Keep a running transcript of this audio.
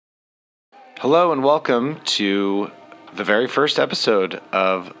Hello and welcome to the very first episode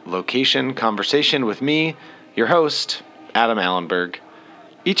of Location Conversation with me, your host, Adam Allenberg.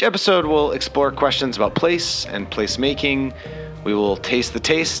 Each episode will explore questions about place and placemaking. We will taste the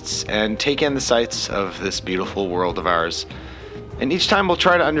tastes and take in the sights of this beautiful world of ours. And each time we'll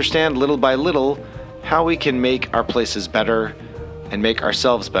try to understand little by little how we can make our places better and make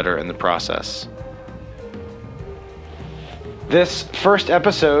ourselves better in the process. This first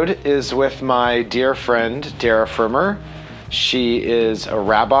episode is with my dear friend, Dara Frimmer. She is a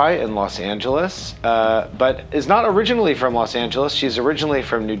rabbi in Los Angeles, but is not originally from Los Angeles. She's originally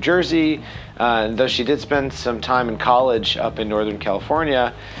from New Jersey, and though she did spend some time in college up in Northern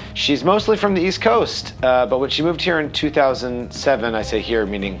California, she's mostly from the East Coast. But when she moved here in 2007, I say here,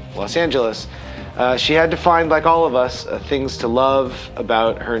 meaning Los Angeles, she had to find, like all of us, things to love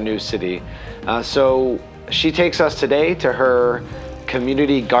about her new city. So she takes us today to her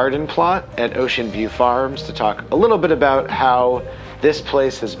community garden plot at Ocean View Farms to talk a little bit about how this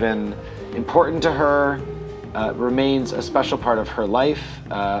place has been important to her, remains a special part of her life,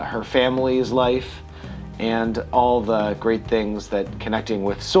 her family's life, and all the great things that connecting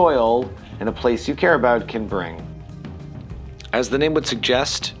with soil in a place you care about can bring. As the name would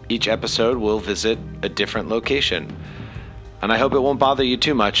suggest, each episode will visit a different location. And I hope it won't bother you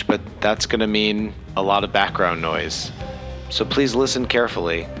too much, but that's going to mean a lot of background noise. So please listen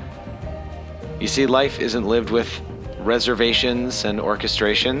carefully. You see, life isn't lived with reservations and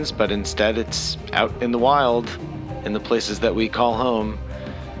orchestrations, but instead it's out in the wild, in the places that we call home.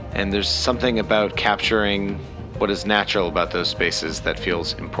 And there's something about capturing what is natural about those spaces that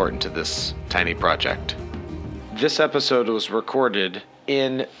feels important to this tiny project. This episode was recorded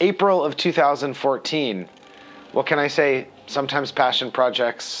in April of 2014. What can I say? Sometimes passion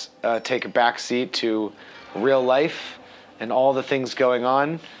projects take a backseat to real life and all the things going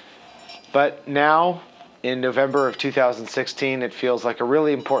on. But now, in November of 2016, it feels like a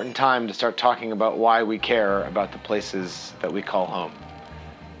really important time to start talking about why we care about the places that we call home.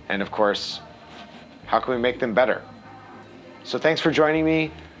 And of course, how can we make them better? So thanks for joining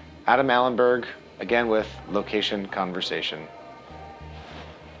me, Adam Allenberg, again with Location Conversation.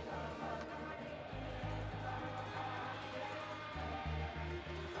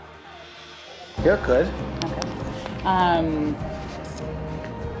 You're good. Okay.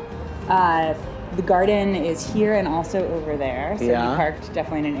 The garden is here and also over there. So we parked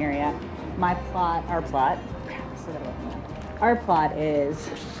definitely in an area. Our plot is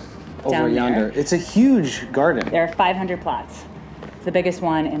over down yonder. There. It's a huge garden. There are 500 plots. It's the biggest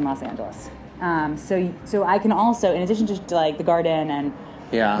one in Los Angeles. So I can also, in addition to like the garden and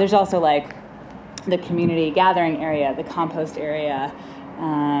there's also like the community gathering area, the compost area,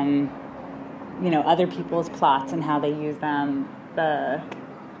 other people's plots and how they use them.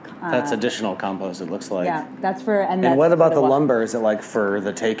 That's additional compost, it looks like. Yeah, that's for... And what about the lumber? Is it like for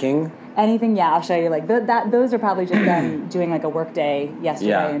the taking? Anything, yeah, I'll show you. Like those are probably just them doing like a work day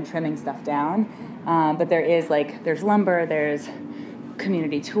yesterday and trimming stuff down. But there's lumber, there's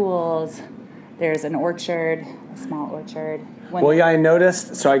community tools, there's an orchard, a small orchard. I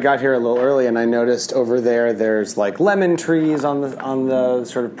noticed, so I got here a little early, and I noticed over there's like lemon trees on the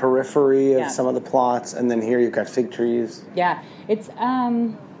sort of periphery of some of the plots, and then here you've got fig trees. Yeah, it's,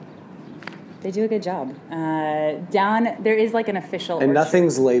 they do a good job. Down, there is like an official And orchard.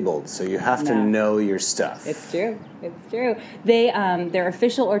 Nothing's labeled, so you have to know your stuff. It's true. Their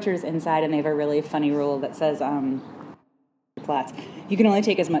official orchard is inside, and they have a really funny rule that says, plots, you can only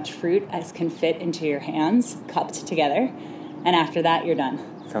take as much fruit as can fit into your hands, cupped together. And after that, you're done.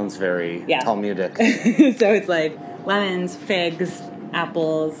 Sounds very Talmudic. So it's like lemons, figs,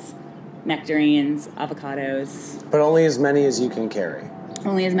 apples, nectarines, avocados. But only as many as you can carry.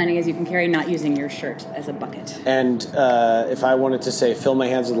 Only as many as you can carry, not using your shirt as a bucket. And if I wanted to say, fill my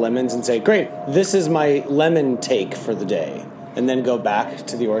hands with lemons and say, great, this is my lemon take for the day, and then go back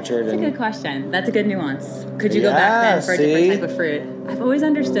to the orchard. That's a good question. That's a good nuance. Could you go back then for a different type of fruit? I've always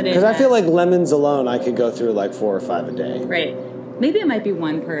understood it. Because I feel like lemons alone, I could go through like 4 or 5 a day. Right. Maybe it might be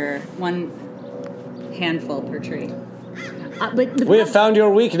one handful per tree. We have found your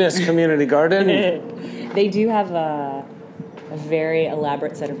weakness, community garden. They do have a very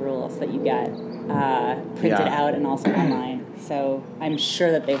elaborate set of rules that you get printed out and also online. So I'm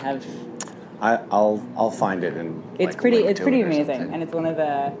sure that they have. I'll find it and. It's pretty amazing, and it's one of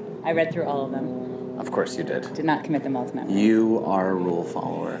the. I read through all of them. Of course you did. Did not commit them all to memory. You are a rule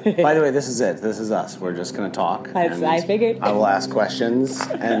follower. By the way, this is it. This is us. We're just going to talk. I figured. I will ask questions,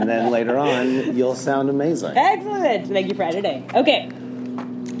 and then later on, you'll sound amazing. Excellent. Thank you for editing. Okay.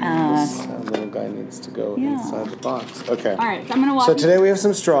 This little guy needs to go inside the box. Okay. All right, so I'm going to walk. So today we have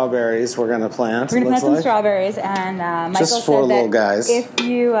some strawberries we're going to plant. We're going to plant some strawberries, and Michael just for said little that guys.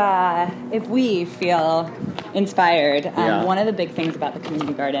 if we feel inspired, one of the big things about the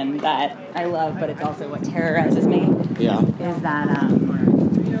community garden that I love, but it's also what terrorizes me, is that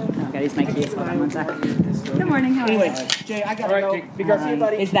oh, God, he's my keys. Hold on one sec. Good morning. How are you? Jay, I gotta go. Because you,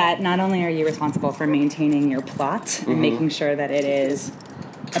 buddy. Is that not only are you responsible for maintaining your plot and making sure that it is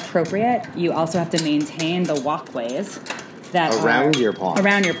appropriate, you also have to maintain the walkways that around your plot.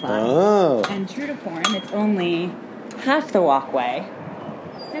 Around your plot. Oh. And true to form, it's only half the walkway,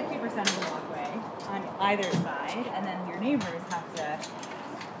 50% of the walkway on either side, and then your neighbors have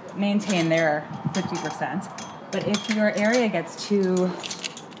to maintain their 50%. But if your area gets too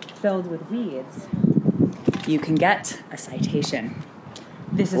filled with weeds, you can get a citation.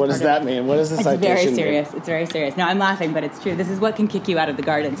 What does that mean? What does a citation mean? It's very serious. It's very serious. No, I'm laughing, but it's true. This is what can kick you out of the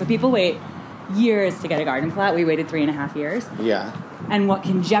garden. So people wait years to get a garden plot. We waited 3.5 years. Yeah. And what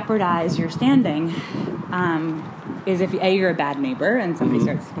can jeopardize your standing is if A, you're a bad neighbor and somebody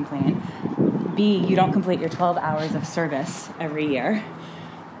starts to complain. B, you don't complete your 12 hours of service every year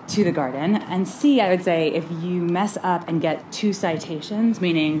to the garden. And C, I would say if you mess up and get 2 citations,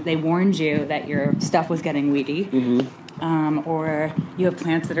 meaning they warned you that your stuff was getting weedy, or you have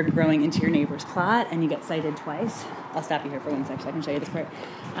plants that are growing into your neighbor's plot and you get cited twice. I'll stop you here for one sec so I can show you this part.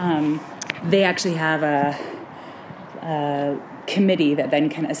 They actually have a committee that then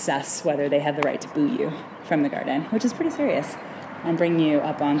can assess whether they have the right to boo you from the garden, which is pretty serious, and bring you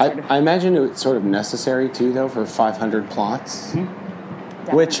up on sort of... I imagine it's sort of necessary, too, though, for 500 plots.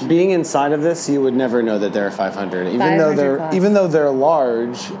 Definitely. Which, being inside of this, you would never know that there are 500. Even though they're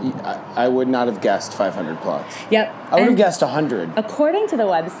large, I would not have guessed 500 plots. Yep. I would have guessed 100. According to the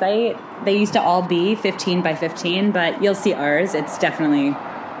website, they used to all be 15 by 15, but you'll see ours. It's definitely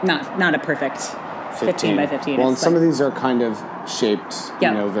not a perfect 15 by 15. Well, and some of these are kind of shaped,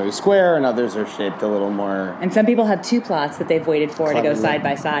 very square, and others are shaped a little more... And some people have 2 plots that they've waited for to go side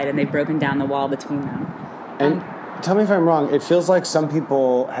by side, and they've broken down the wall between them. And tell me if I'm wrong, it feels like some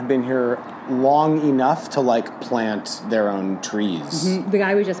people have been here long enough to, plant their own trees. The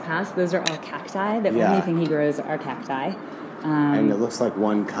guy we just passed, those are all cacti. The only thing he grows are cacti. And it looks like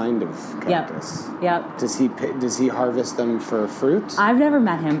one kind of cactus. Yep. Does he harvest them for fruit? I've never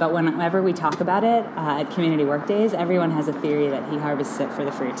met him, but whenever we talk about it at community work days, everyone has a theory that he harvests it for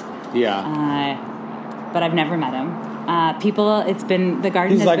the fruit. Yeah. But I've never met him. It's been the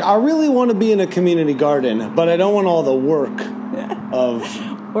garden. He's like, I really want to be in a community garden, but I don't want all the work of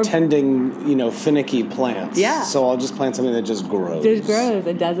tending, finicky plants. Yeah. So I'll just plant something that just grows. It grows.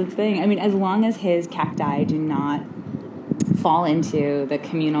 It does its thing. I mean, as long as his cacti do not fall into the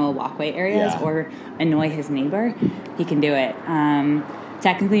communal walkway areas or annoy his neighbor, he can do it.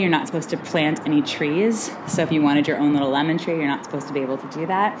 Technically, you're not supposed to plant any trees. So if you wanted your own little lemon tree, you're not supposed to be able to do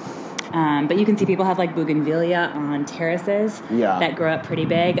that. But you can see people have bougainvillea on terraces that grow up pretty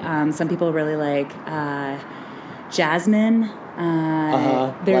big. Some people really like jasmine.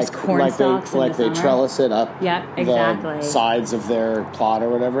 There's corn stalks. They trellis it up. Yep, exactly. The sides of their plot or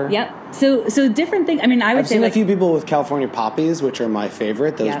whatever. Yep. So different things. I mean, I've seen a few people with California poppies, which are my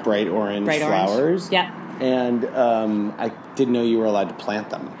favorite. Those bright orange flowers. Yep. And I didn't know you were allowed to plant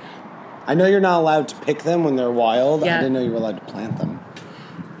them. I know you're not allowed to pick them when they're wild. I didn't know you were allowed to plant them.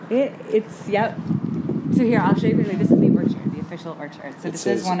 Yep. So here, I'll show you quickly. This is the orchard, the official orchard. So this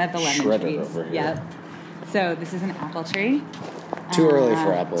is one of the lemon trees. Over here. Yep. So this is an apple tree. Too early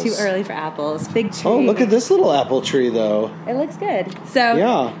for apples. Too early for apples. Big tree. Oh, look at this little apple tree, though. It looks good. So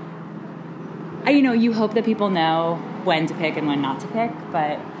you hope that people know when to pick and when not to pick,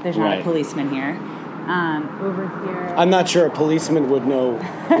 but there's not a policeman here. Over here... I'm not sure a policeman would know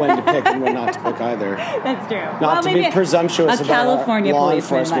when to pick and when not to pick either. That's true. Not to be presumptuous about California law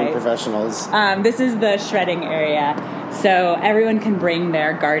policeman enforcement professionals. This is the shredding area. So everyone can bring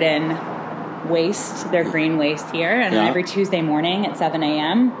their garden waste, their green waste here. And then every Tuesday morning at 7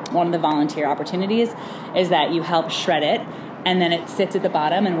 a.m., one of the volunteer opportunities is that you help shred it. And then it sits at the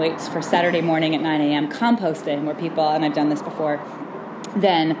bottom and waits for Saturday morning at 9 a.m. composting, where people, and I've done this before,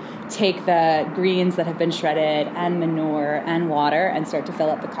 then take the greens that have been shredded and manure and water and start to fill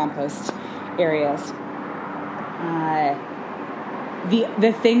up the compost areas.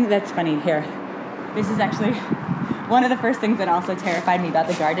 The thing that's funny here, this is actually one of the first things that also terrified me about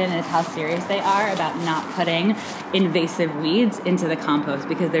the garden is how serious they are about not putting invasive weeds into the compost,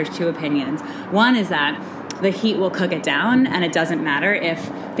 because there's 2 opinions. One is that the heat will cook it down, and it doesn't matter if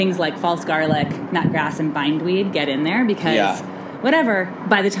things like false garlic, nutgrass, and bindweed get in there, because whatever,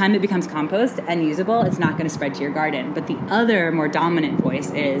 by the time it becomes compost and usable, it's not going to spread to your garden. But the other more dominant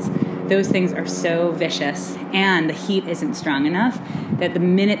voice is those things are so vicious and the heat isn't strong enough that the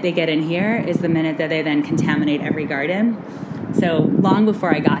minute they get in here is the minute that they then contaminate every garden. So long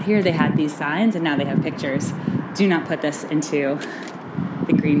before I got here, they had these signs, and now they have pictures. Do not put this into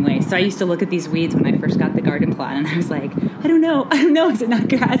the green waste. So I used to look at these weeds when I first got the garden plot, and I was like, I don't know. Is it not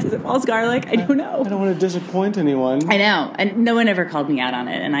grass? Is it false garlic? I don't know. I don't want to disappoint anyone. I know. And no one ever called me out on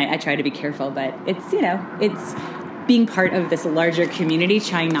it, and I try to be careful, but it's being part of this larger community,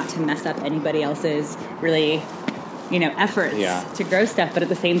 trying not to mess up anybody else's really, efforts to grow stuff. But at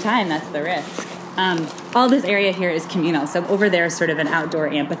the same time, that's the risk. All this area here is communal. So over there is sort of an outdoor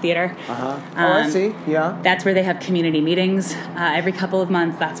amphitheater. I see. Yeah. That's where they have community meetings every couple of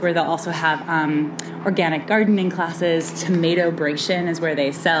months. That's where they'll also have organic gardening classes. Tomato bration is where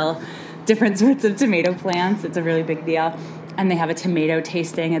they sell different sorts of tomato plants. It's a really big deal. And they have a tomato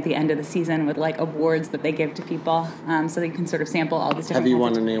tasting at the end of the season with awards that they give to people, so they can sort of sample all these different. Have you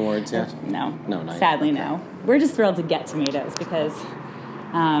won any awards yet? No, not sadly yet. No. We're just thrilled to get tomatoes because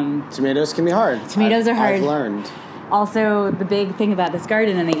tomatoes can be hard. Tomatoes are hard. I've learned. Also, the big thing about this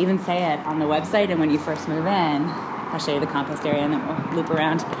garden, and they even say it on the website, and when you first move in, I'll show you the compost area and then we'll loop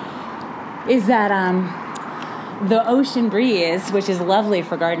around, is that the ocean breeze, which is lovely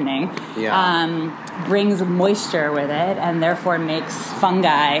for gardening, brings moisture with it and therefore makes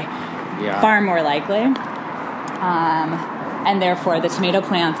fungi far more likely. And therefore, the tomato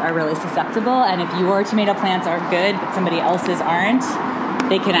plants are really susceptible. And if your tomato plants are good, but somebody else's aren't,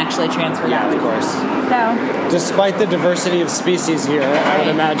 they can actually transfer that. Yeah, of course. So, despite the diversity of species here, I would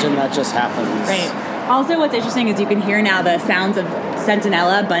imagine that just happens. Right. Also, what's interesting is you can hear now the sounds of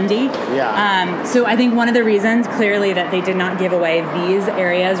Centinella, Bundy. Yeah. So I think one of the reasons, clearly, that they did not give away these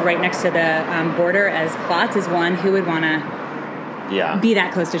areas right next to the border as plots is one, who would want to be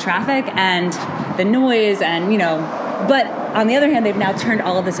that close to traffic and the noise and, but on the other hand, they've now turned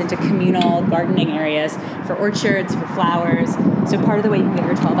all of this into communal gardening areas for orchards, for flowers. So part of the way you can get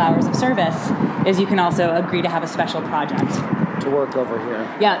your 12 hours of service is you can also agree to have a special project. To work over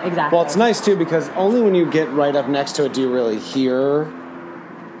here. Yeah, exactly. Well, it's nice, too, because only when you get right up next to it do you really hear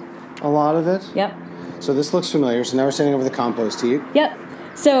a lot of it. Yep. So this looks familiar. So now we're standing over the compost heap. Yep.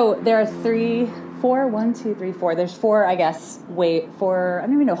 So there are 1, 2, 3, 4. There's 4, I guess, I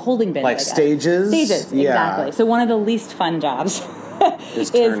don't even know, holding bins, Like stages? Stages, exactly. So one of the least fun jobs is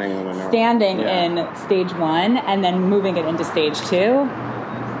turning them around. Standing in stage 1 and then moving it into stage 2.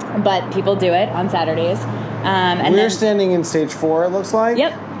 But people do it on Saturdays. And we're standing in stage 4, it looks like.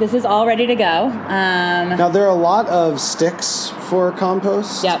 Yep, this is all ready to go. Now, there are a lot of sticks for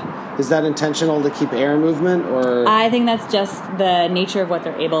compost. Yep. Is that intentional to keep air movement, or? I think that's just the nature of what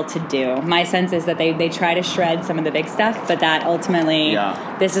they're able to do. My sense is that they try to shred some of the big stuff, but that ultimately,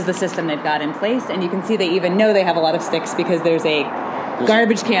 this is the system they've got in place. And you can see they even know they have a lot of sticks because there's a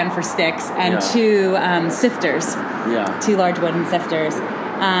garbage can for sticks and 2 sifters. Yeah. 2 large wooden sifters.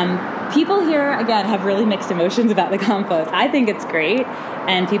 People here, again, have really mixed emotions about the compost. I think it's great,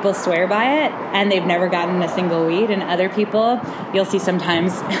 and people swear by it, and they've never gotten a single weed. And other people, you'll see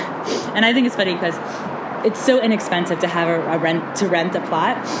sometimes, and I think it's funny because it's so inexpensive to have rent a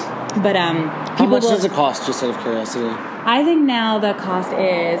plot. But how much does it cost, just out of curiosity? I think now the cost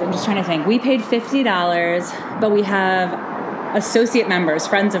is, I'm just trying to think, we paid $50, but we have associate members,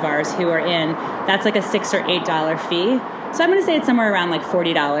 friends of ours who are in, that's like a $6 or $8 fee. So I'm going to say it's somewhere around like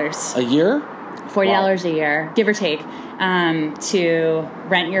 $40 a year. $40 a year, give or take, to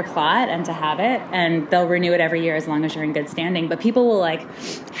rent your plot and to have it, and they'll renew it every year as long as you're in good standing. But people will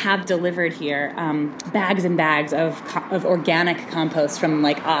have delivered here bags and bags of organic compost from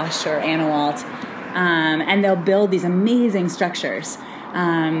Osh or Anawalt, and they'll build these amazing structures.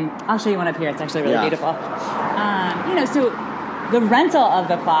 I'll show you one up here. It's actually really beautiful. So the rental of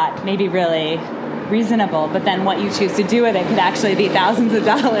the plot may be really reasonable, but then what you choose to do with it could actually be thousands of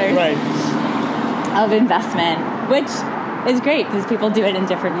dollars of investment, which is great because people do it in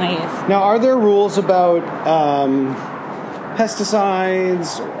different ways. Now, are there rules about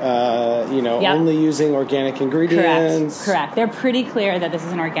pesticides, only using organic ingredients? Correct. They're pretty clear that this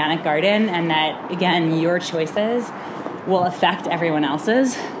is an organic garden and that, again, your choices will affect everyone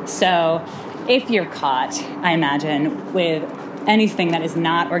else's. So if you're caught, I imagine, with anything that is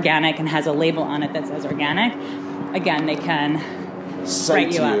not organic and has a label on it that says organic, again, they can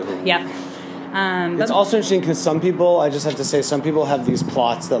write you up. Yep. It's also interesting because some people have these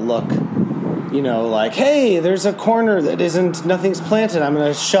plots that look, hey, there's a corner that nothing's planted. I'm going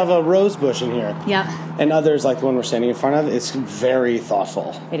to shove a rose bush in here. Yep. And others, like the one we're standing in front of, it's very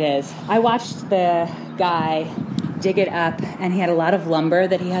thoughtful. It is. I watched the guy dig it up, and he had a lot of lumber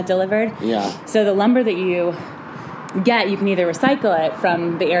that he had delivered. Yeah. So the lumber that you get, you can either recycle it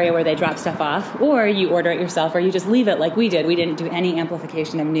from the area where they drop stuff off, or you order it yourself, or you just leave it like we did. We didn't do any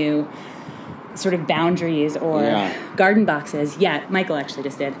amplification of new sort of boundaries or garden boxes yet. Michael actually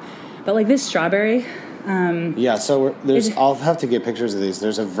just did. But like this strawberry... so I'll have to get pictures of these.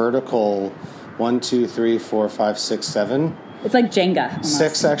 There's a vertical 1, 2, 3, 4, 5, 6, 7. It's like Jenga. Almost.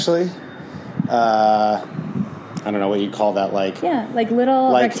 6, actually. I don't know what you'd call that, like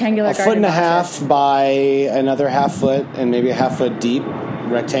little rectangular a foot and a half by another half foot and maybe a half foot deep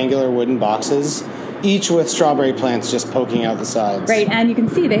rectangular wooden boxes, each with strawberry plants just poking out the sides. Right, and you can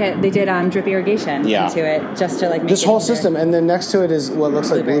see they did drip irrigation into it just to like make this whole system, and then next to it is what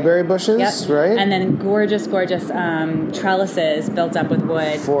looks like blueberry bushes, right? And then gorgeous trellises built up with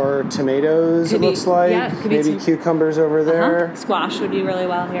wood for tomatoes. Looks like maybe cucumbers over there. Squash would do really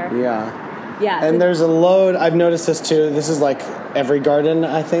well here. Yeah, and there's a load. I've noticed this too. This is like every garden,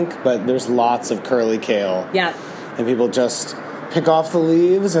 I think, but there's lots of curly kale. Yeah. And people just pick off the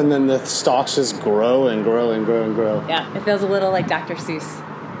leaves, and then the stalks just grow and grow and grow and grow. Yeah, it feels a little like Dr. Seuss.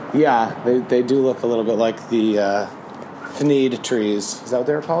 Yeah, they do look a little bit like the thneed trees. Is that what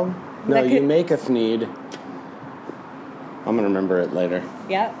they're called? No, you make a thneed. I'm going to remember it later.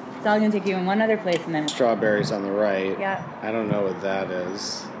 Yep. It's all going to take you in one other place, and then... Strawberries on the right. Yeah. I don't know what that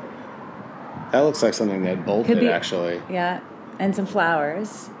is. That looks like something that bolted, actually. Yeah, and some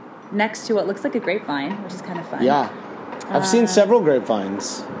flowers next to what looks like a grapevine, which is kind of fun. Yeah. I've seen several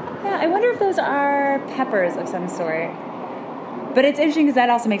grapevines. Yeah, I wonder if those are peppers of some sort. But it's interesting because that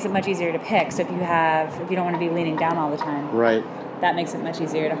also makes it much easier to pick. So if you don't want to be leaning down all the time. Right. That makes it much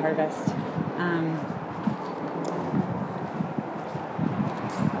easier to harvest.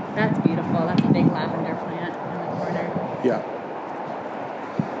 That's beautiful. That's a big lavender plant in the corner. Yeah.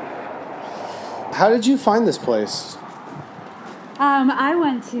 How did you find this place? I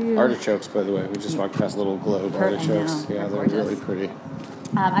went to... Artichokes, by the way. We just walked past little globe artichokes. Yeah, they're really pretty.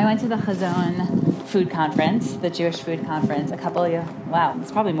 I went to the Chazon food conference, the Jewish food conference, it's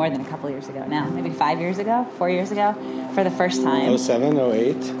probably more than a couple years ago now. Maybe 4 years ago, for the first time. 07,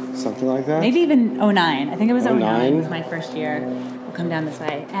 08, something like that? Maybe even 09. I think it was 09. It was my first year. We'll come down this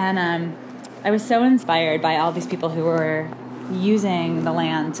way. And I was so inspired by all these people who were using the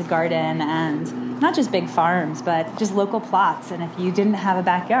land to garden, and not just big farms, but just local plots. And if you didn't have a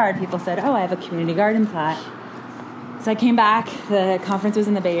backyard, people said, I have a community garden plot. So I came back. The conference was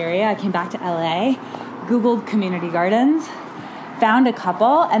in the Bay Area. I came back to LA, Googled community gardens, found a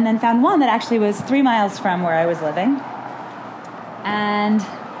couple, and then found one that actually was 3 miles from where I was living, and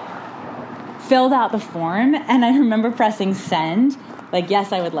filled out the form. And I remember pressing send, like,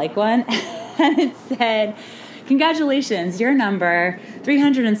 yes, I would like one. And it said, congratulations, you're number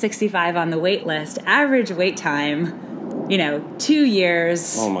 365 on the wait list. Average wait time, 2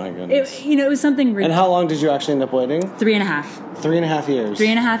 years. Oh my goodness. It was something ridiculous. And how long did you actually end up waiting? 3.5. 3.5 years.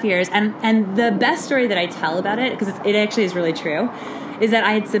 3.5 years. And the best story that I tell about it, because it actually is really true, is that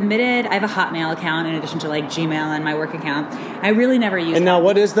I have a Hotmail account in addition to like Gmail and my work account. I really never use And now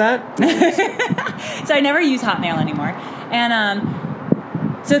what is that? So I never use Hotmail anymore. And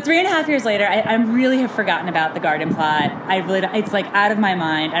so 3.5 years later, I really have forgotten about the garden plot. It's like out of my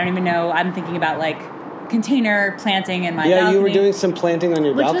mind. I don't even know. I'm thinking about like container planting in my balcony. Yeah, you were doing some planting on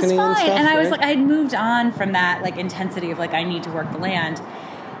your balcony which was fine. And stuff, and I was right? like, I had moved on from that like intensity of like I need to work the land.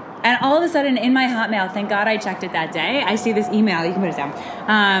 And all of a sudden, in my Hotmail, thank God I checked it that day, I see this email. You can put it down.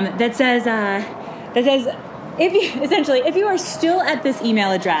 That says, if you are still at this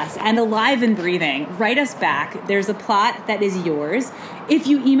email address and alive and breathing, write us back. There's a plot that is yours if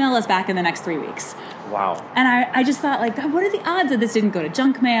you email us back in the next 3 weeks. Wow. And I just thought, like, God, what are the odds that this didn't go to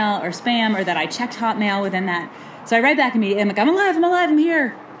junk mail or spam, or that I checked Hotmail within that? So I write back immediately. I'm like, I'm alive, I'm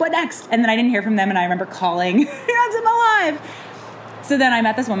here. What next? And then I didn't hear from them, and I remember calling, I'm alive. So then I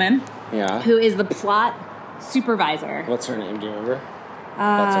met this woman who is the plot supervisor. What's her name? Do you remember?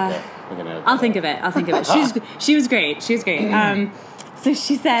 That's okay. I'll think of it. She was great. So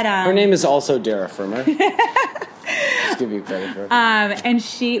she said... her name is also Dara Frimmer. Just give you credit for it.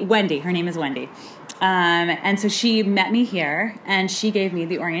 And Wendy. Her name is Wendy. And so she met me here, and she gave me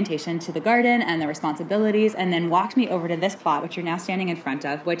the orientation to the garden and the responsibilities, and then walked me over to this plot, which you're now standing in front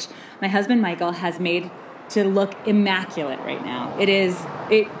of, which my husband Michael has made to look immaculate right now.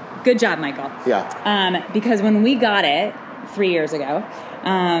 Good job, Michael. Yeah. Because when we got it 3 years ago,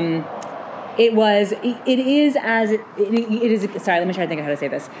 it is, sorry, let me try to think of how to say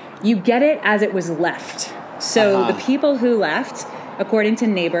this. You get it as it was left. So the people who left, according to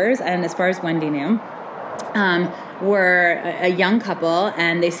neighbors, and as far as Wendy knew, were a young couple,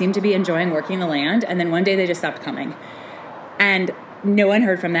 and they seemed to be enjoying working the land, and then one day they just stopped coming. And no one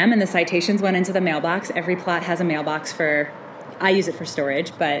heard from them, and the citations went into the mailbox. Every plot has a mailbox I use it for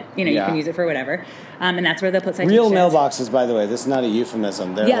storage, but, you can use it for whatever. And that's where they'll put citations. Real mailboxes, by the way. This is not a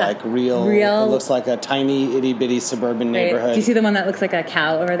euphemism. They're like real. It looks like a tiny, itty-bitty suburban neighborhood. Do you see the one that looks like a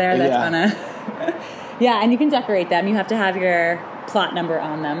cow over there? That's on a... Yeah, and you can decorate them. You have to have your plot number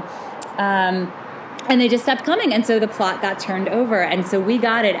on them. And they just stopped coming, and so the plot got turned over. And so we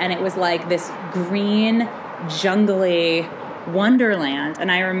got it, and it was like this green, jungly wonderland.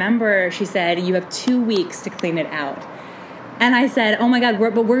 And I remember she said, you have 2 weeks to clean it out. And I said, oh my God,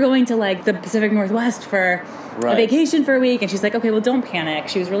 we're going to like the Pacific Northwest for a vacation for a week. And she's like, okay, well, don't panic.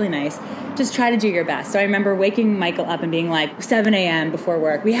 She was really nice. Just try to do your best. So I remember waking Michael up and being like, 7 a.m. before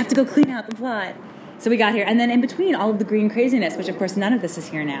work, we have to go clean out the plot. So we got here. And then in between all of the green craziness, which of course none of this is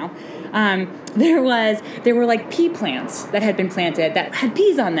here now, there were like pea plants that had been planted that had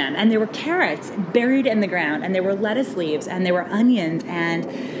peas on them. And there were carrots buried in the ground. And there were lettuce leaves. And there were onions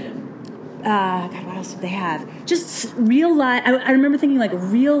and... God, what else did they have? Just real live. I remember thinking like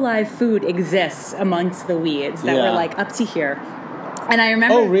real live food exists amongst the weeds that were like up to here. And I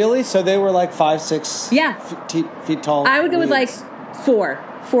remember. Oh, really? So they were like 5, 6 feet tall? I would go with like 4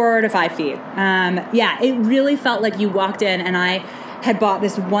 to 5 feet. It really felt like you walked in and I had bought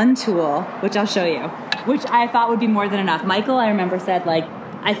this one tool, which I'll show you, which I thought would be more than enough. Michael, I remember, said like,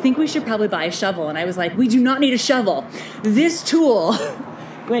 I think we should probably buy a shovel. And I was like, we do not need a shovel. This tool...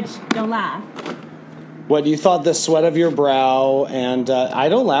 Which, don't laugh. What, you thought the sweat of your brow, and I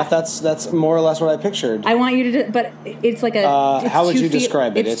don't laugh. That's more or less what I pictured. I want you to do, but it's like a... how would you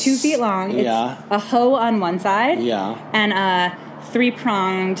describe it? It's 2 feet long. It's a hoe on one side. Yeah. And a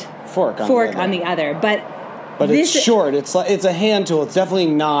 3-pronged fork on the other. But it's short. It's a hand tool. It's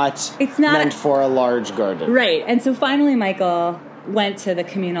definitely not meant for a large garden. Right. And so finally Michael went to the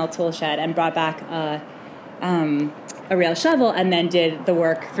communal tool shed and brought back a rail shovel and then did the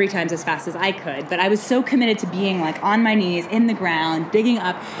work 3 times as fast as I could. But I was so committed to being like on my knees in the ground, digging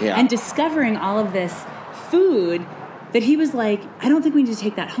up and discovering all of this food that he was like, I don't think we need to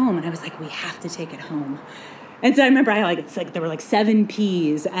take that home. And I was like, we have to take it home. And so I remember there were like 7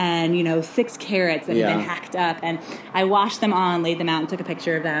 peas and, 6 carrots that had been hacked up. And I washed them all and laid them out and took a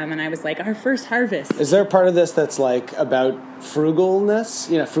picture of them. And I was like, our first harvest. Is there a part of this that's like about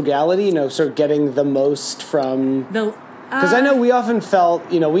frugalness, frugality, sort of getting the most from... Because I know we often felt,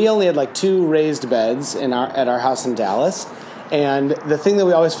 we only had like 2 raised beds at our house in Dallas. And the thing that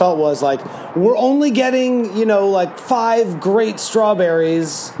we always felt was like, we're only getting, like 5 great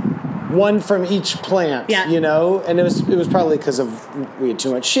strawberries, 1 from each plant, and it was probably because we had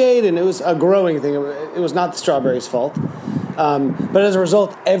too much shade, and it was a growing thing. It was not the strawberries' fault, but as a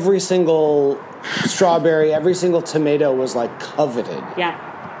result, every single strawberry, every single tomato was like coveted. Yeah,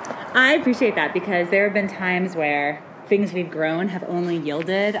 I appreciate that because there have been times where things we've grown have only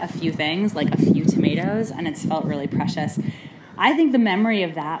yielded a few things, like a few tomatoes, and it's felt really precious. I think the memory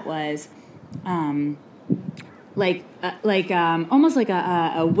of that was. Almost like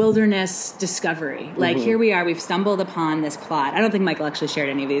a wilderness discovery. Like, here we are, we've stumbled upon this plot. I don't think Michael actually shared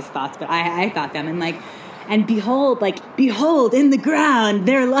any of these thoughts, but I thought them. And behold, in the ground,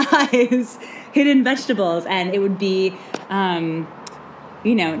 there lies hidden vegetables. And it would be, not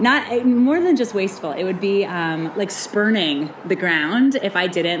more than just wasteful. It would be spurning the ground if I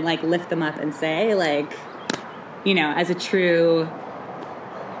didn't lift them up and say, as a true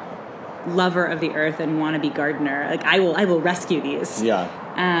lover of the earth and wannabe gardener, I will rescue these. Yeah.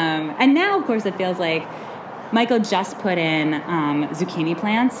 And now, of course, it feels like Michael just put in zucchini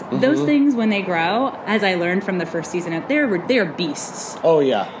plants. Mm-hmm. Those things, when they grow, as I learned from the first season, they're beasts. Oh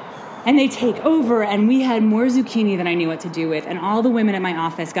yeah. And they take over, and we had more zucchini than I knew what to do with. And all the women at my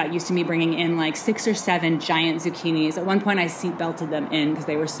office got used to me bringing in 6 or 7 giant zucchinis. At one point, I seat belted them in because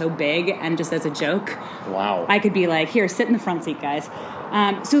they were so big, and just as a joke. Wow. I could be like, here, sit in the front seat, guys.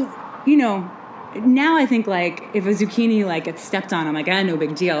 Now I think if a zucchini gets stepped on, I'm like, no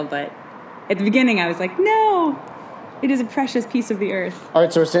big deal. But at the beginning, I was like, no, it is a precious piece of the earth. All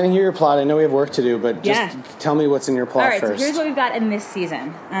right, so we're standing here at your plot. I know we have work to do, but just tell me what's in your plot first. All right, so here's what we've got in this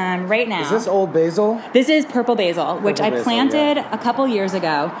season. Right now. Is this old basil? This is purple basil, which I planted a couple years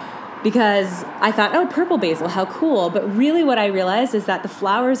ago because I thought, purple basil, how cool. But really what I realized is that the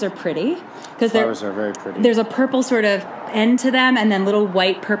flowers are pretty. Flowers are very pretty. There's a purple sort of end to them and then little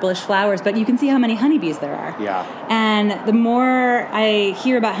white purplish flowers, but you can see how many honeybees there are. Yeah. And the more I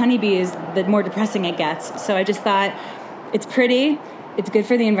hear about honeybees, the more depressing it gets. So I just thought, it's pretty, it's good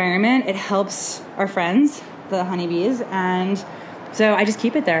for the environment, it helps our friends, the honeybees, and so I just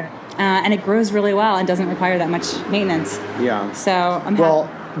keep it there. And it grows really well and doesn't require that much maintenance. Yeah. So I'm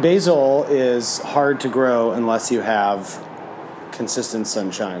basil is hard to grow unless you have consistent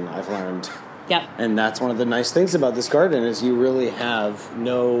sunshine, I've learned. Yep. And that's one of the nice things about this garden is you really have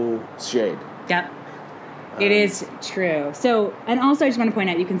no shade. Yep. It is true. So, and also I just want to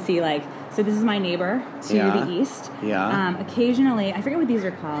point out, you can see so this is my neighbor to the east. Yeah. Occasionally, I forget what these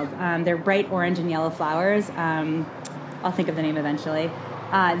are called. They're bright orange and yellow flowers. I'll think of the name eventually.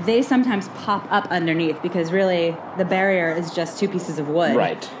 They sometimes pop up underneath because really the barrier is just 2 pieces of wood.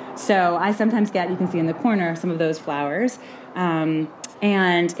 Right. So I sometimes get, you can see in the corner, some of those flowers.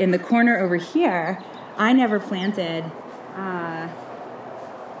 And in the corner over here, I never planted...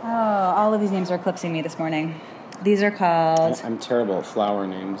 all of these names are eclipsing me this morning. These are called... I'm terrible at flower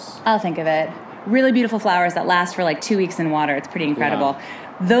names. I'll think of it. Really beautiful flowers that last for 2 weeks in water. It's pretty incredible.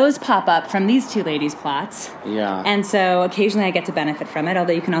 Yeah. Those pop up from these 2 ladies' plots. Yeah. And so occasionally I get to benefit from it,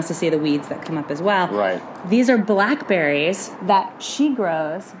 although you can also see the weeds that come up as well. Right. These are blackberries that she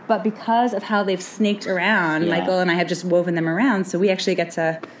grows, but because of how they've snaked around, Michael and I have just woven them around, so we actually get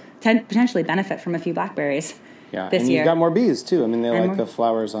to potentially benefit from a few blackberries this year. You've got more bees, too. I mean, they like the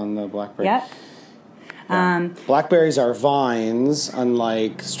flowers on the blackberry. Yep. Yeah. Blackberries are vines,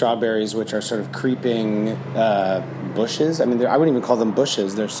 unlike strawberries, which are sort of creeping bushes. I mean, I wouldn't even call them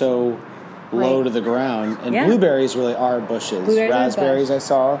bushes. They're so low to the ground. And blueberries really are bushes. Raspberries I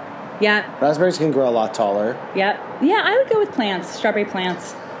saw. Yeah. Raspberries can grow a lot taller. Yep. Yeah, I would go with plants, strawberry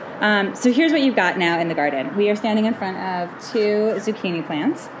plants. So here's what you've got now in the garden. We are standing in front of 2 zucchini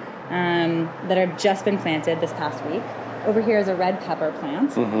plants that have just been planted this past week. Over here is a red pepper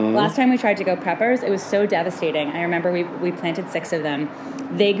plant. Mm-hmm. Last time we tried to go peppers, it was so devastating. I remember we planted 6 of them.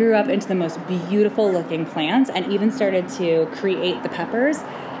 They grew up into the most beautiful looking plants and even started to create the peppers.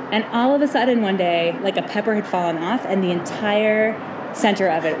 And all of a sudden one day, a pepper had fallen off and the entire center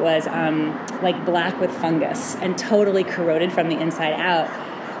of it was black with fungus and totally corroded from the inside out.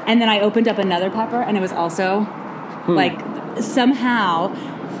 And then I opened up another pepper and it was also somehow,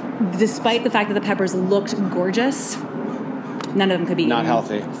 despite the fact that the peppers looked gorgeous, none of them could be not eaten.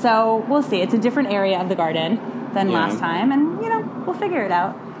 Healthy. So we'll see. It's a different area of the garden than last time, and we'll figure it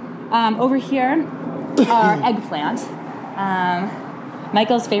out. Over here, our eggplant.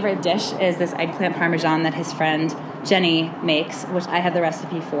 Michael's favorite dish is this eggplant parmesan that his friend Jenny makes, which I have the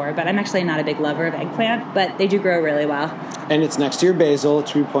recipe for, but I'm actually not a big lover of eggplant, but they do grow really well. And it's next to your basil,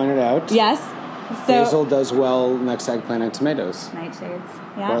 which we pointed out. Yes. So, basil does well next to eggplant and tomatoes. Nightshades.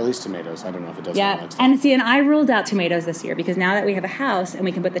 Yeah. Or at least tomatoes. I don't know if it does. Yeah, and I ruled out tomatoes this year because now that we have a house and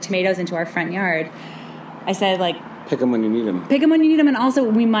we can put the tomatoes into our front yard, I said pick them when you need them. Pick them when you need them, and also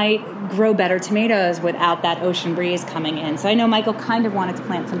we might grow better tomatoes without that ocean breeze coming in. So I know Michael kind of wanted to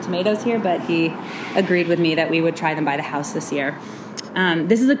plant some tomatoes here, but he agreed with me that we would try them by the house this year.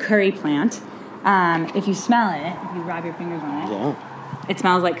 This is a curry plant. If you smell it, if you rub your fingers on it. Yeah. It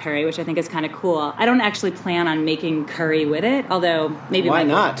smells like curry, which I think is kind of cool. I don't actually plan on making curry with it, although maybe... Why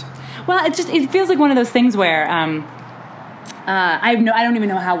not? Well, it feels like one of those things where I don't even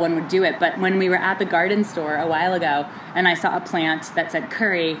know how one would do it, but when we were at the garden store a while ago and I saw a plant that said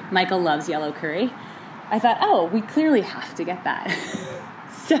curry, Michael loves yellow curry, I thought, we clearly have to get that.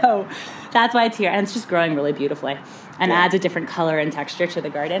 So that's why it's here, and it's just growing really beautifully and adds a different color and texture to the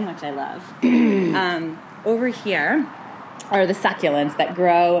garden, which I love. Over here are the succulents that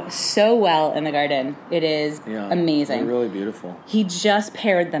grow so well in the garden. It is amazing. They're really beautiful. He just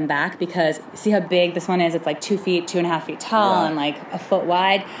pared them back because see how big this one is? It's 2 feet, 2.5 feet tall, and a foot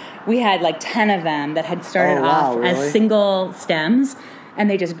wide. We had 10 of them that had started off as single stems, and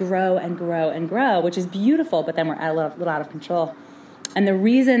they just grow and grow and grow, which is beautiful, but then we're a little out of control. And the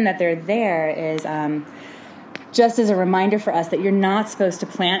reason that they're there is just as a reminder for us that you're not supposed to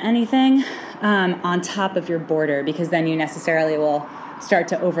plant anything on top of your border because then you necessarily will start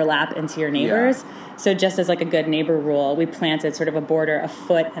to overlap into your neighbors. Yeah. So just as a good neighbor rule, we planted sort of a border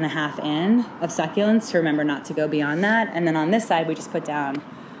 1.5 feet in of succulents to remember not to go beyond that. And then on this side, we just put down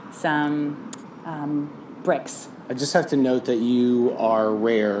some bricks. I just have to note that you are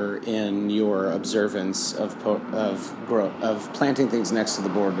rare in your observance of planting things next to the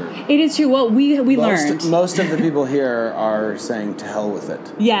border. It is true. Well, we learned. Most of the people here are saying to hell with it.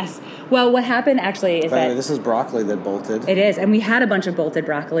 Yes. Well, what happened actually is this is broccoli that bolted. It is, and we had a bunch of bolted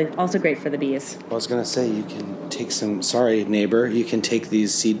broccoli, also great for the bees. I was going to say you can take some. Sorry, neighbor. You can take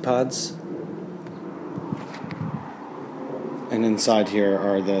these seed pods. And inside here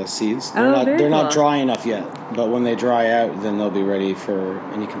are the seeds. They're not dry enough yet, but when they dry out, then they'll be ready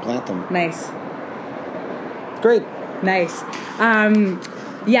and you can plant them. Nice. Great. Nice.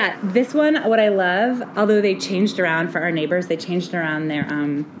 This one, what I love, although they changed around for our neighbors, they changed around their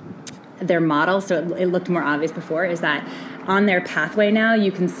their model, so it looked more obvious before, is that on their pathway now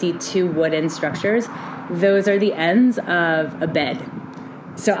you can see 2 wooden structures. Those are the ends of a bed.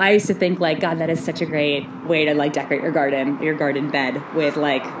 So I used to think, like, God, that is such a great way to, like, decorate your garden bed with,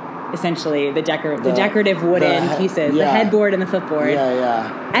 like, essentially the decorative wooden pieces, the headboard and the footboard.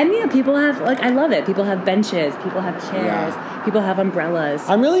 Yeah. And, people have, like, I love it. People have benches, people have chairs, people have umbrellas.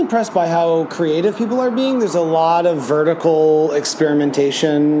 I'm really impressed by how creative people are being. There's a lot of vertical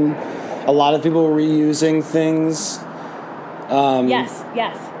experimentation, a lot of people reusing things. Yes.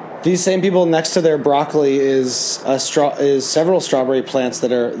 These same people, next to their broccoli is several strawberry plants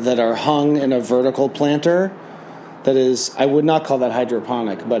that are hung in a vertical planter. That is, I would not call that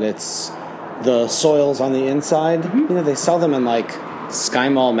hydroponic, but it's the soils on the inside. Mm-hmm. They sell them in like Sky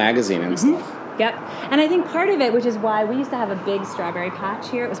Mall magazine and stuff. Yep. And I think part of it, which is why we used to have a big strawberry patch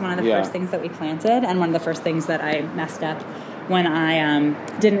here. It was one of the first things that we planted, and one of the first things that I messed up when I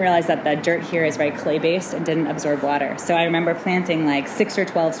didn't realize that the dirt here is very clay-based and didn't absorb water. So I remember planting like 6 or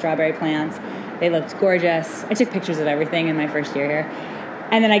 12 strawberry plants. They looked gorgeous. I took pictures of everything in my first year here.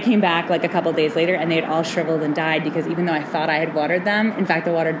 And then I came back like a couple days later, and they had all shriveled and died because even though I thought I had watered them, in fact,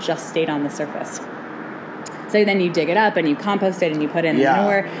 the water just stayed on the surface. So then you dig it up and you compost it and you put in the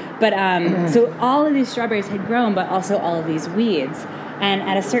manure. But so all of these strawberries had grown, but also all of these weeds. And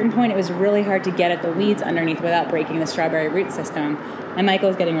at a certain point, it was really hard to get at the weeds underneath without breaking the strawberry root system. And Michael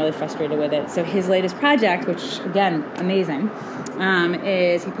was getting really frustrated with it. So his latest project, which, again, amazing,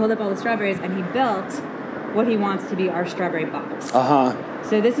 is he pulled up all the strawberries and he built what he wants to be our strawberry box.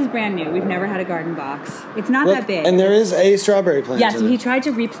 So this is brand new. We've never had a garden box. It's not that big. And there is a strawberry plant. Yeah, so he tried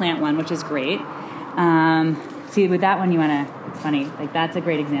to replant one, which is great. See, with that one, it's funny. Like, that's a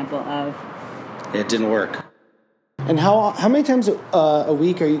great example of... It didn't work. And how many times a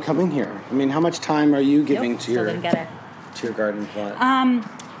week are you coming here? I mean, how much time are you giving to your garden plot?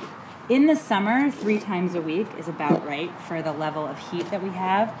 In the summer, 3 times a week is about right for the level of heat that we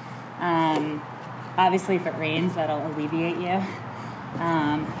have. Obviously, if it rains, that'll alleviate you.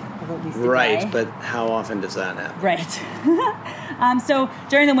 At least right, but how often does that happen? Right. So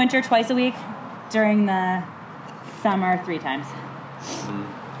during the winter, twice a week. During the summer, 3 times.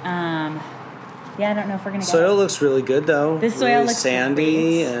 I don't know if we're going to Soil looks really good, though. This soil really looks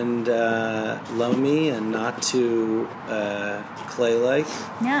sandy great. And loamy and not too clay-like.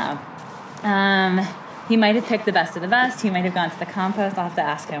 Yeah. He might have picked the best of the best. He might have gone to the compost. I'll have to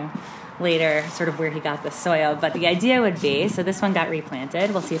ask him later sort of where he got the soil. But the idea would be, so this one got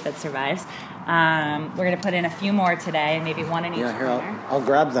replanted. We'll see if it survives. We're going to put in a few more today, maybe one in each corner. Yeah, here, I'll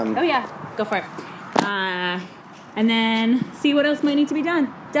grab them. Oh, yeah. Go for it. And then see what else might need to be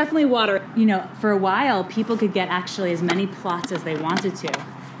done. Definitely water. For a while, people could get actually as many plots as they wanted to.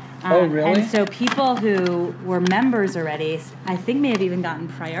 Oh, really? And so people who were members already, I think may have even gotten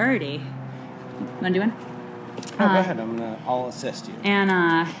priority. Want to do one? Go ahead. I'll assist you.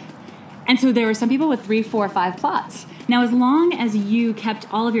 And so there were some people with 3, 4, 5 plots. Now, as long as you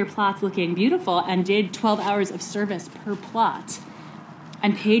kept all of your plots looking beautiful and did 12 hours of service per plot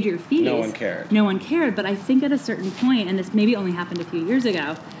and paid your fees. No one cared. No one cared, but I think at a certain point, and this maybe only happened a few years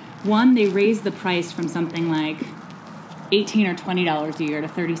ago, one, they raised the price from something like $18 or $20 a year to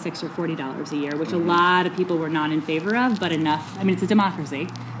 $36 or $40 a year, which a lot of people were not in favor of, but enough. I mean, it's a democracy.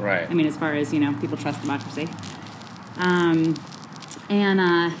 Right. I mean, as far as, people trust democracy.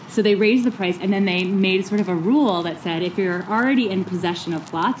 So they raised the price, and then they made sort of a rule that said if you're already in possession of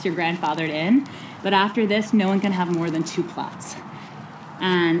plots, you're grandfathered in, but after this, no one can have more than 2 plots.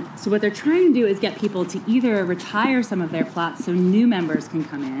 And so what they're trying to do is get people to either retire some of their plots so new members can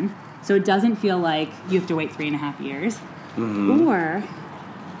come in, so it doesn't feel like you have to wait 3.5 years, or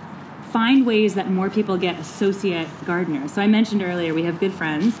find ways that more people get associate gardeners. So I mentioned earlier we have good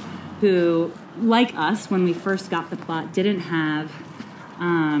friends who, like us, when we first got the plot, didn't have,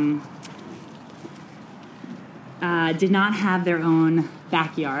 did not have their own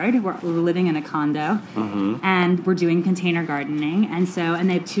backyard. We're living in a condo, and we're doing container gardening, and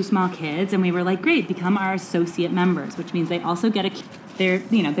they have 2 small kids, and we were like, great, become our associate members, which means they also get there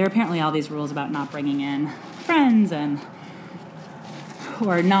are apparently all these rules about not bringing in friends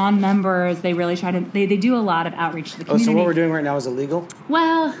or non-members. They really try to, they do a lot of outreach to the community. Oh, so what we're doing right now is illegal?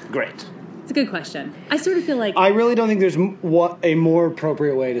 Well, great. It's a good question. I sort of feel like... I really don't think there's a more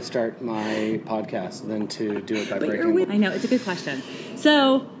appropriate way to start my podcast than to do it by breaking... I know, it's a good question.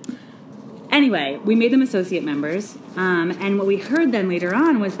 So, anyway, we made them associate members, and what we heard then later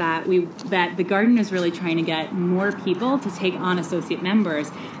on was that the garden is really trying to get more people to take on associate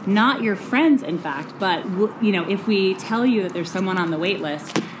members. Not your friends, in fact, but, if we tell you that there's someone on the wait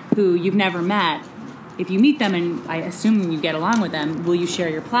list who you've never met, if you meet them, and I assume you get along with them, will you share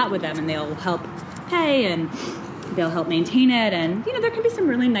your plot with them, and they'll help pay and they'll help maintain it, and there can be some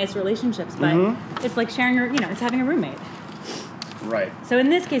really nice relationships, but it's like sharing it's having a roommate. Right. So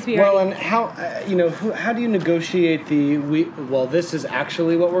in this case, and how how do you negotiate this is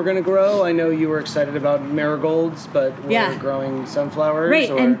actually what we're going to grow? I know you were excited about marigolds, but we're growing sunflowers.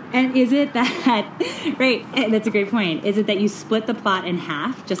 Right, or? and is it that right? That's a great point. Is it that you split the plot in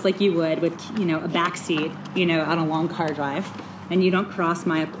half, just like you would with a back seat, on a long car drive, and you don't cross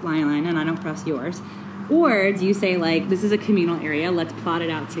my line and I don't cross yours, or do you say like this is a communal area, let's plot it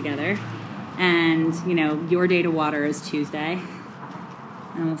out together, and your day to water is Tuesday.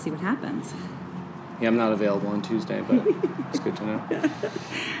 And we'll see what happens. Yeah, I'm not available on Tuesday, but it's good to know.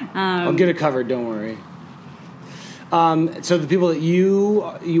 I'll get it covered, don't worry. So the people that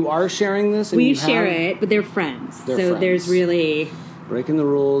you are sharing this? We share it, but they're friends. There's really... Breaking the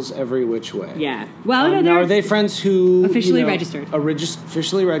rules every which way. Yeah. Well, now, are they friends who... Officially registered.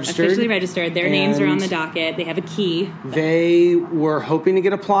 Officially registered. Officially registered. Their names are on the docket. They have a key. They were hoping to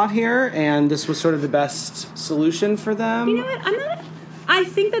get a plot here, and this was sort of the best solution for them. You know what? I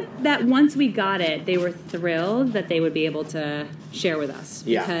think that once we got it, they were thrilled that they would be able to share with us.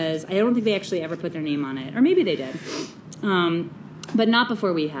 Yeah. Because I don't think they actually ever put their name on it. Or maybe they did. But not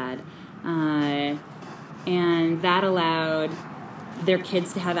before we had. And that allowed their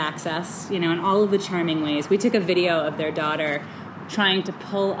kids to have access, in all of the charming ways. We took a video of their daughter trying to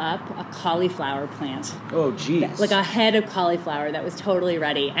pull up a cauliflower plant. Oh, geez. Like a head of cauliflower that was totally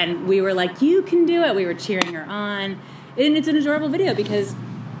ready. And we were like, you can do it. We were cheering her on. And it's an adorable video because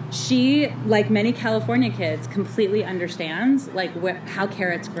she, like many California kids, completely understands how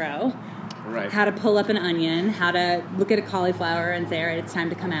carrots grow, right? How to pull up an onion, how to look at a cauliflower and say, all right, it's time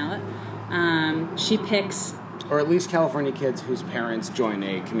to come out. She picks... Or at least California kids whose parents join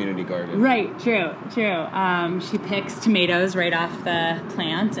a community garden. Right, true. She picks tomatoes right off the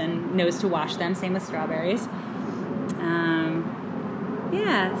plant and knows to wash them, same with strawberries.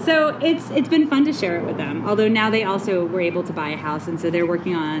 Yeah, so it's been fun to share it with them. Although now they also were able to buy a house, and so they're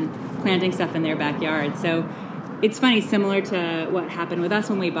working on planting stuff in their backyard. So it's funny, similar to what happened with us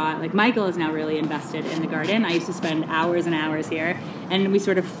when we bought. Like Michael is now really invested in the garden. I used to spend hours and hours here, and we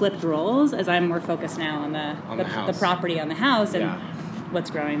sort of flipped roles as I'm more focused now on the property on the house and what's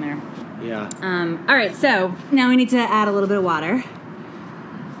growing there. Yeah. All right, so now we need to add a little bit of water.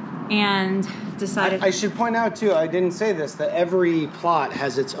 And decided... I should point out, too, I didn't say this, that every plot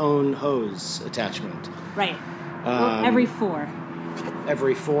has its own hose attachment. Right. Well, every 4.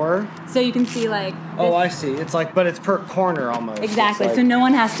 Every 4? So you can see, like... Oh, I see. It's like, but it's per corner almost. Exactly. So no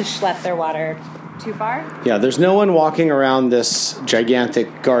one has to schlep their water too far? Yeah, there's no one walking around this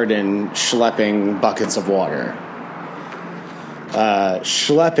gigantic garden schlepping buckets of water.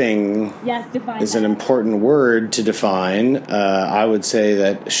 Schlepping is an important word to define. I would say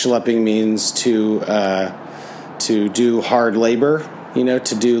that schlepping means to do hard labor,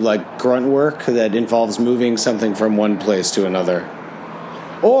 to do like grunt work that involves moving something from one place to another.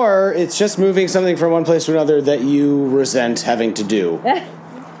 Or it's just moving something from one place to another that you resent having to do.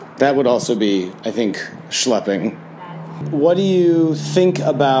 That would also be, I think, schlepping. What do you think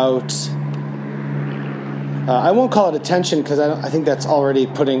about... I won't call it attention because I think that's already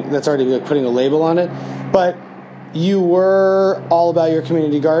putting a label on it. But you were all about your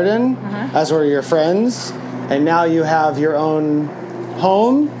community garden, as were your friends, and now you have your own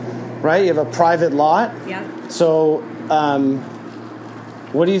home, right? You have a private lot. Yeah. So,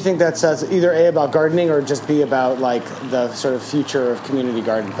 what do you think that says? Either A, about gardening, or just B, about like the sort of future of community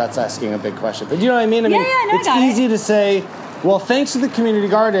gardens? That's asking a big question, but you know what I mean. It's easy to say, well, thanks to the community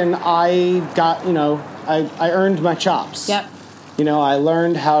garden, I got I earned my chops. Yep. I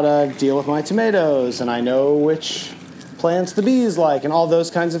learned how to deal with my tomatoes, and I know which plants the bees like, and all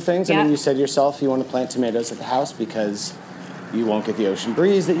those kinds of things. Yep. I mean, you said yourself you want to plant tomatoes at the house because you won't get the ocean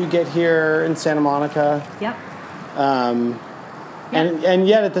breeze that you get here in Santa Monica. Yep. And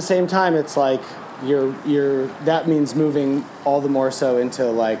yet at the same time, it's like you're that means moving all the more so into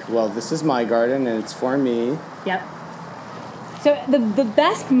like, well, this is my garden and it's for me. Yep. So the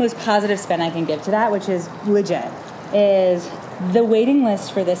best, most positive spin I can give to that, which is legit, is the waiting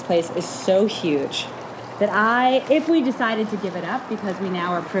list for this place is so huge that if we decided to give it up because we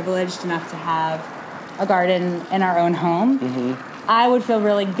now are privileged enough to have a garden in our own home, I would feel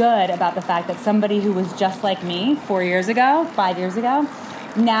really good about the fact that somebody who was just like me 5 years ago,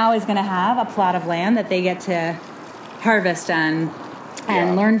 now is going to have a plot of land that they get to harvest and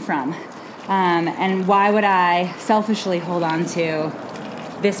learn from. And why would I selfishly hold on to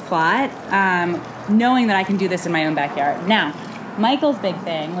this plot, knowing that I can do this in my own backyard? Now, Michael's big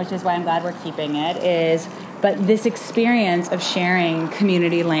thing, which is why I'm glad we're keeping it, is but this experience of sharing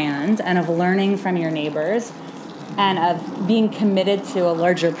community land and of learning from your neighbors and of being committed to a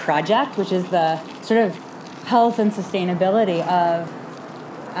larger project, which is the sort of health and sustainability of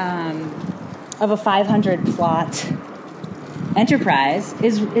a 500 plot enterprise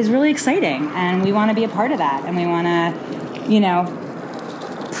is really exciting, and we want to be a part of that, and we want to,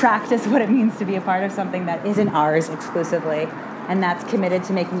 practice what it means to be a part of something that isn't ours exclusively, and that's committed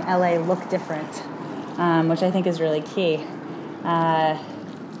to making LA look different, which I think is really key.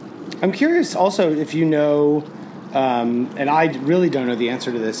 I'm curious also if you know, and I really don't know the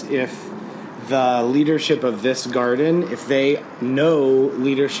answer to this, if the leadership of this garden, if they know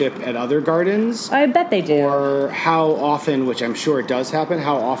leadership at other gardens. I bet they do. Or how often, which I'm sure it does happen,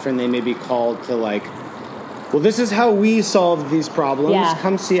 how often they may be called to well, this is how we solved these problems. Yeah.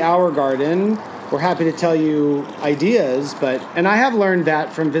 Come see our garden. We're happy to tell you ideas, and I have learned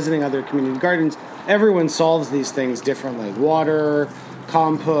that from visiting other community gardens, everyone solves these things differently. Water,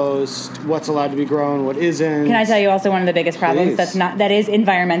 compost, what's allowed to be grown, what isn't. Can I tell you also one of the biggest problems Please. that is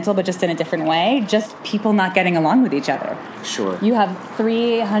environmental, but just in a different way? Just people not getting along with each other. Sure. You have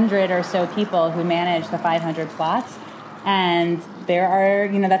 300 or so people who manage the 500 plots, and there are,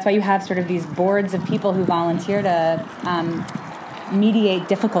 that's why you have sort of these boards of people who volunteer to mediate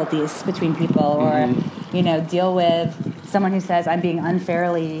difficulties between people, or, deal with someone who says, I'm being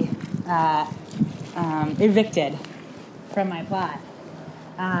unfairly evicted from my plot.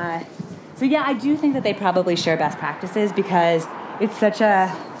 So yeah, I do think that they probably share best practices because it's such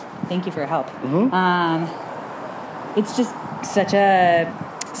a, thank you for your help. Mm-hmm. It's just such a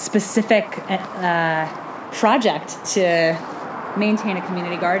specific project to maintain a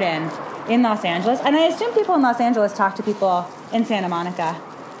community garden in Los Angeles. And I assume people in Los Angeles talk to people in Santa Monica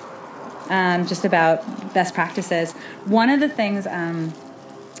just about best practices. One of the things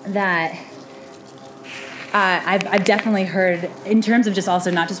that I've definitely heard in terms of just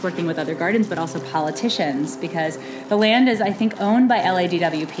also not just working with other gardens, but also politicians, because the land is, I think, owned by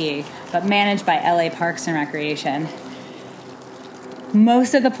LADWP, but managed by LA Parks and Recreation.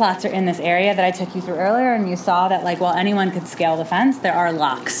 Most of the plots are in this area that I took you through earlier, and you saw that, while anyone could scale the fence, there are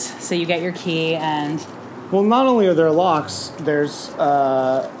locks. So you get your key and... Well, not only are there locks, there's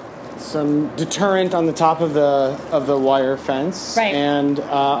some deterrent on the top of the wire fence, right? And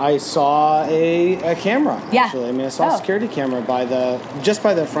I saw a camera. Yeah. Actually, I saw a security camera by the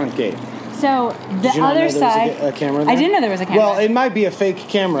front gate. So the other side, a camera there? I didn't know there was a camera. Well, it might be a fake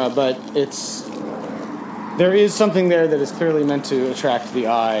camera, but there is something there that is clearly meant to attract the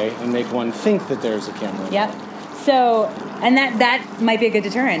eye and make one think that there's a camera. Yep. So, and that might be a good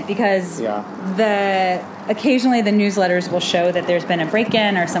deterrent, because occasionally the newsletters will show that there's been a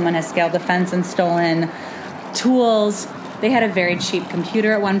break-in or someone has scaled the fence and stolen tools. They had a very cheap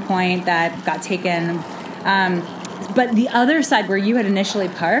computer at one point that got taken. But the other side where you had initially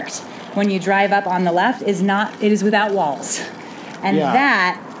parked, when you drive up on the left, it is without walls. And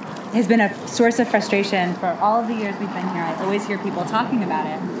that has been a source of frustration for all of the years we've been here. I always hear people talking about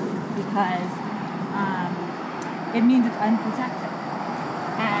it because it means it's unprotected.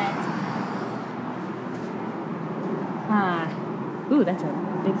 And ooh, that's a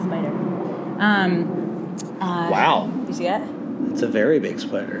big spider. Wow. Did you see that? It's a very big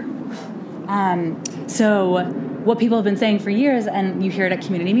spider. So what people have been saying for years, and you hear it at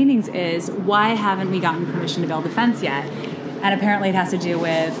community meetings, is why haven't we gotten permission to build a fence yet? And apparently it has to do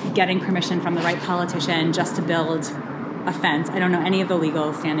with getting permission from the right politician just to build a fence. I don't know any of the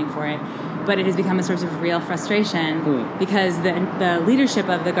legal standing for it, but it has become a source of real frustration because the leadership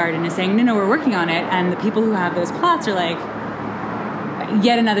of the garden is saying, no, we're working on it, and the people who have those plots are like,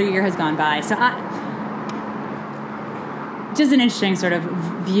 yet another year has gone by. So just an interesting sort of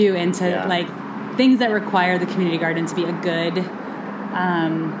view into things that require the community garden to be a good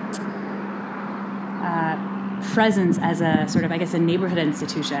presence as a sort of, I guess, a neighborhood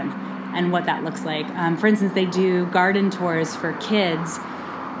institution, and what that looks like. For instance, they do garden tours for kids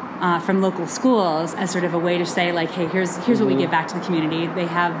from local schools as sort of a way to say, hey, here's what we give back to the community. They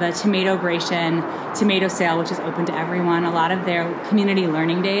have the tomato sale, which is open to everyone. A lot of their community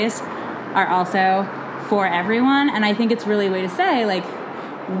learning days are also for everyone, and I think it's really a way to say,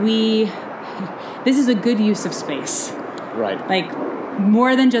 this is a good use of space. Right.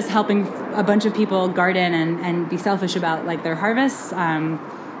 More than just helping a bunch of people garden and be selfish about their harvests.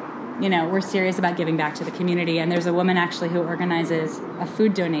 We're serious about giving back to the community. And there's a woman actually who organizes a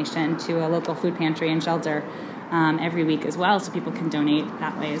food donation to a local food pantry and shelter every week as well, so people can donate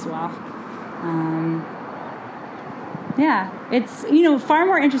that way as well. It's far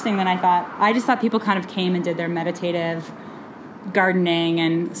more interesting than I thought. I just thought people kind of came and did their meditative gardening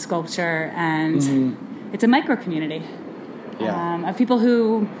and sculpture, and it's a micro community of people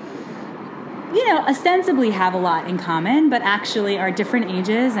who, ostensibly have a lot in common, but actually are different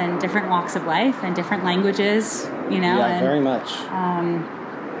ages and different walks of life and different languages, Yeah, very much.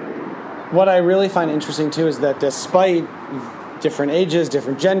 What I really find interesting, too, is that despite different ages,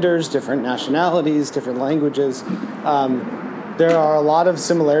 different genders, different nationalities, different languages, there are a lot of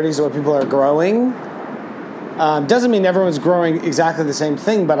similarities where people are growing. Doesn't mean everyone's growing exactly the same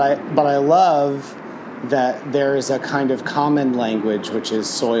thing, but I love that there is a kind of common language, which is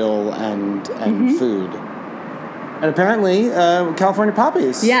soil and food. And apparently, California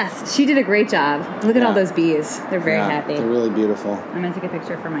poppies. Yes, she did a great job. Look at all those bees. They're very happy. They're really beautiful. I'm going to take a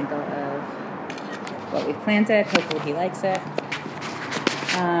picture for Michael of what we've planted. Hopefully he likes it.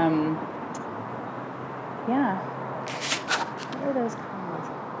 What are those called?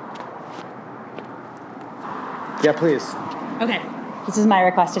 Yeah, please. Okay. This is my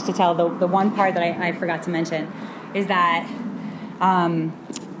request just to tell the one part that I forgot to mention is that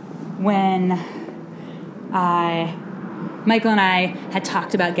when Michael and I had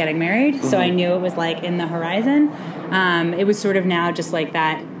talked about getting married, so I knew it was like in the horizon. It was sort of now just like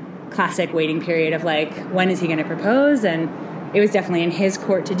that classic waiting period of like, when is he going to propose? And it was definitely in his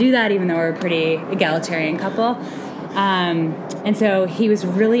court to do that, even though we're a pretty egalitarian couple. And so he was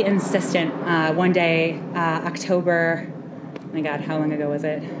really insistent. One day, October, oh my God, how long ago was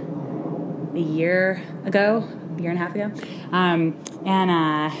it? A year and a half ago.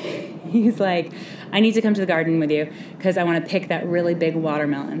 And he's like, I need to come to the garden with you because I want to pick that really big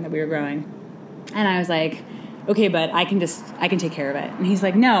watermelon that we were growing. And I was like, okay, but I can take care of it. And he's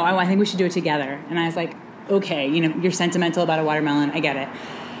like, no, I think we should do it together. And I was like, okay, you're sentimental about a watermelon. I get it.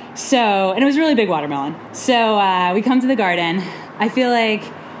 So, and it was a really big watermelon. So we come to the garden. I feel like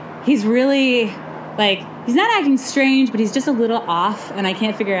he's really, he's not acting strange, but he's just a little off, and I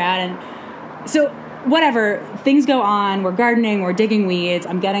can't figure out. And so, whatever, things go on. We're gardening, we're digging weeds,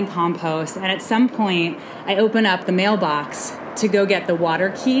 I'm getting compost. And at some point, I open up the mailbox to go get the water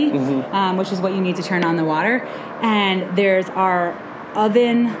key, which is what you need to turn on the water. And there's our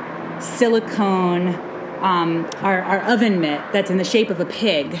oven silicone, our oven mitt that's in the shape of a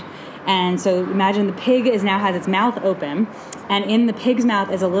pig. And so imagine the pig now has its mouth open, and in the pig's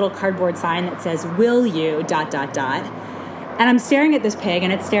mouth is a little cardboard sign that says, will you, ... And I'm staring at this pig,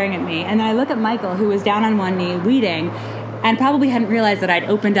 and it's staring at me. And then I look at Michael, who was down on one knee weeding, and probably hadn't realized that I'd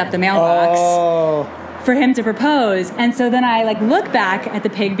opened up the mailbox for him to propose. And so then I look back at the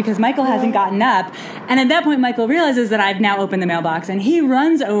pig because Michael hasn't gotten up. And at that point, Michael realizes that I've now opened the mailbox, and he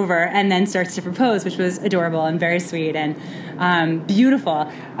runs over and then starts to propose, which was adorable and very sweet and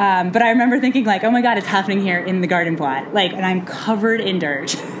beautiful. But I remember thinking oh my God, it's happening here in the garden plot. And I'm covered in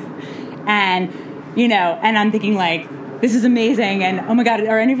dirt. And, and I'm thinking this is amazing. And oh my God,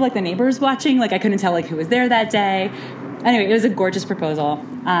 are any of the neighbors watching? I couldn't tell who was there that day. Anyway, it was a gorgeous proposal.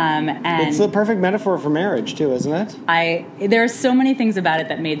 And it's the perfect metaphor for marriage, too, isn't it? There are so many things about it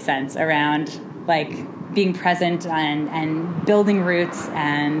that made sense around, being present and building roots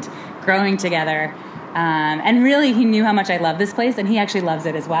and growing together. And really, he knew how much I love this place, and he actually loves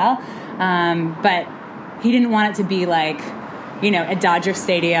it as well. But he didn't want it to be at Dodger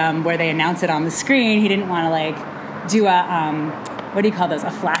Stadium where they announce it on the screen. He didn't want to, do a, what do you call those,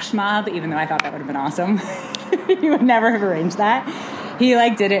 a flash mob, even though I thought that would have been awesome. He would never have arranged that. He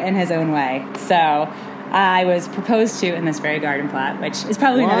did it in his own way. So I was proposed to in this very garden plot, which is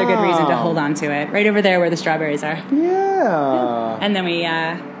probably another good reason to hold on to it. Right over there where the strawberries are. Yeah. And then we,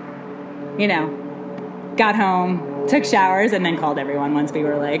 got home, took showers, and then called everyone once we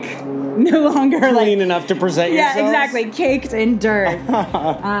were no longer clean enough to present yourselves. Yeah, exactly. Caked in dirt,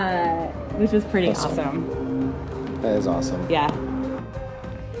 which was pretty awesome. That is awesome. Yeah.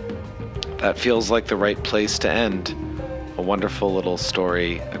 That feels like the right place to end. A wonderful little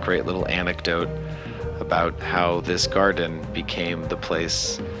story, a great little anecdote about how this garden became the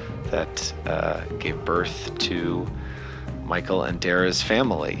place that gave birth to Michael and Dara's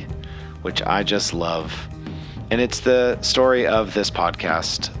family, which I just love. And it's the story of this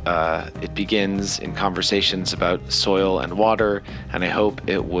podcast. It begins in conversations about soil and water, and I hope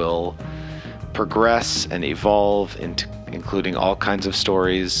it will progress and evolve into including all kinds of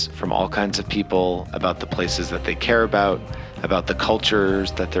stories from all kinds of people about the places that they care about the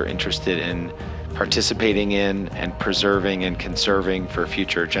cultures that they're interested in participating in and preserving and conserving for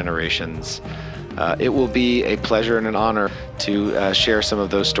future generations. It will be a pleasure and an honor to share some of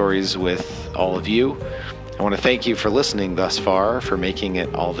those stories with all of you. I want to thank you for listening thus far, for making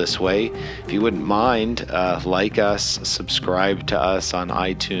it all this way. If you wouldn't mind, like us, subscribe to us on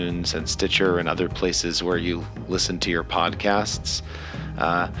iTunes and Stitcher and other places where you listen to your podcasts.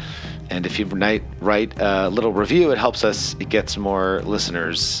 And if you write a little review, it helps us get some more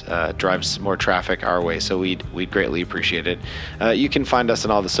listeners, drives more traffic our way. So we'd greatly appreciate it. You can find us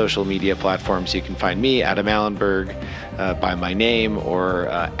on all the social media platforms. You can find me, Adam Allenberg, by my name, or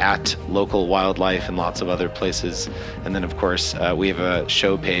at Local Wildlife and lots of other places. And then, of course, we have a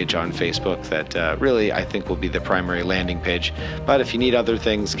show page on Facebook that really I think will be the primary landing page. But if you need other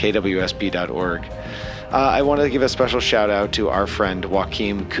things, kwsb.org. I want to give a special shout out to our friend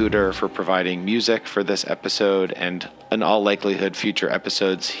Joachim Cooter for providing music for this episode and in all likelihood future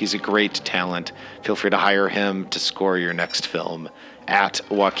episodes. He's a great talent. Feel free to hire him to score your next film at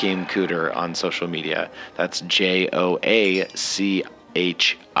Joachim Cooter on social media. That's Joachim Cooter,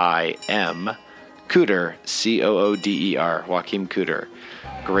 Cooder, Joachim Cooter.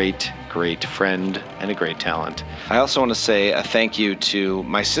 Great friend and a great talent. I also want to say a thank you to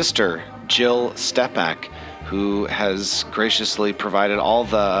my sister, Jill Stepak, who has graciously provided all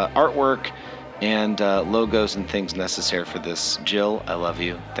the artwork and logos and things necessary for this. Jill, I love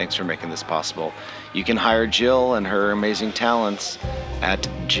you. Thanks for making this possible. You can hire Jill and her amazing talents at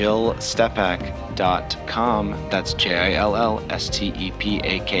jillstepak.com. That's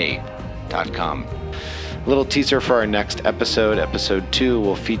JILLSTEPAK.com. A little teaser for our next episode. Episode 2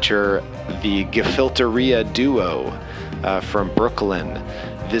 will feature the Gefilteria duo from Brooklyn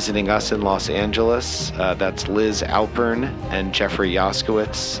visiting us in Los Angeles. That's Liz Alpern and Jeffrey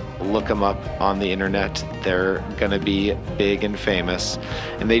Yoskowitz. Look them up on the internet. They're going to be big and famous.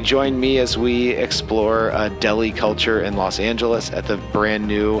 And they join me as we explore deli culture in Los Angeles at the brand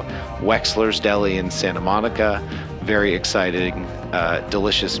new Wexler's Deli in Santa Monica. Very exciting,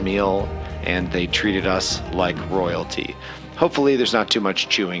 delicious meal, and they treated us like royalty. Hopefully there's not too much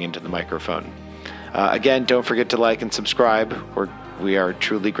chewing into the microphone. Again, don't forget to like and subscribe. We are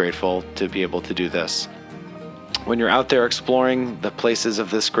truly grateful to be able to do this. When you're out there exploring the places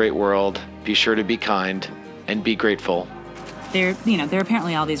of this great world, be sure to be kind and be grateful. There are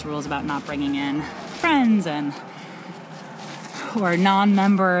apparently all these rules about not bringing in friends or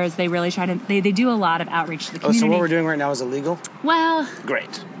non-members. They really try to, they do a lot of outreach to the community. Oh, so what we're doing right now is illegal? Well,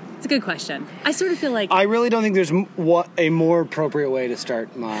 Great. It's a good question. I sort of feel like... I really don't think there's a more appropriate way to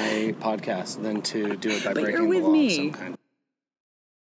start my podcast than to do it by breaking the law of some kind.